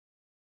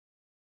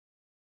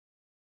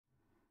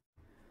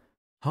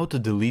How to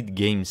delete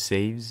game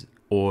saves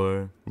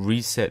or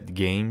reset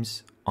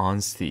games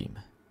on Steam.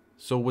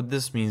 So what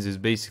this means is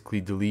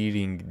basically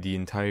deleting the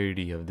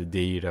entirety of the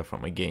data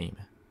from a game.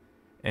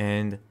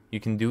 And you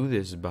can do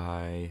this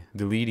by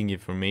deleting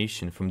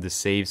information from the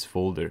saves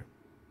folder.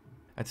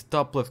 At the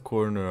top left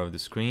corner of the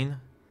screen,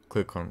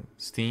 click on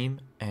Steam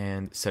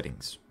and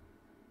Settings.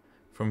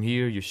 From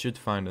here you should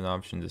find an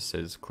option that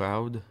says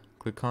Cloud.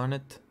 Click on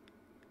it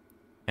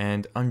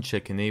and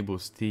uncheck Enable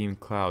Steam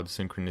Cloud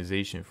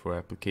Synchronization for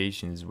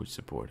applications which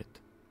support it.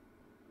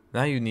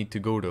 Now you need to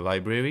go to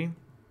Library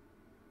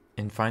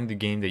and find the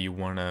game that you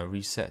want to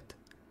reset.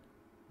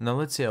 Now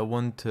let's say I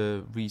want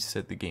to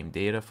reset the game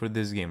data for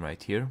this game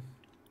right here.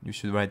 You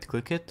should right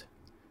click it,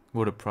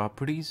 go to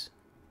Properties,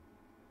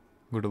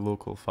 go to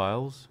Local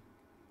Files,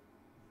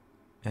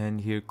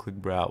 and here click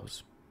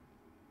Browse.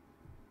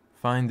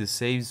 Find the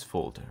Saves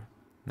folder.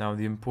 Now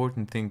the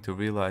important thing to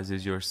realize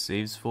is your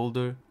saves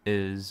folder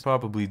is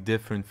probably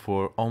different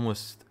for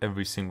almost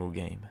every single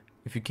game.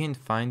 If you can't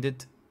find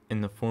it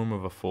in the form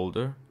of a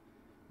folder,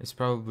 it's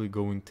probably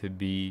going to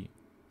be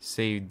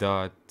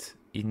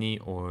save.ini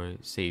or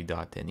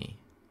save.ne.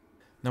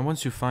 Now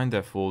once you find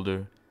that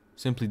folder,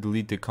 simply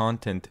delete the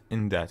content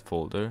in that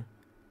folder,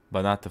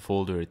 but not the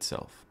folder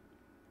itself.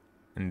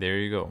 And there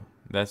you go.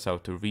 That's how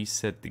to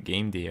reset the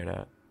game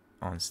data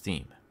on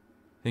Steam.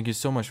 Thank you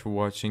so much for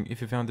watching. If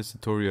you found this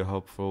tutorial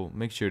helpful,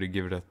 make sure to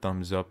give it a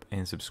thumbs up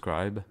and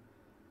subscribe.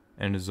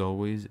 And as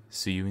always,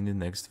 see you in the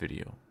next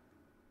video.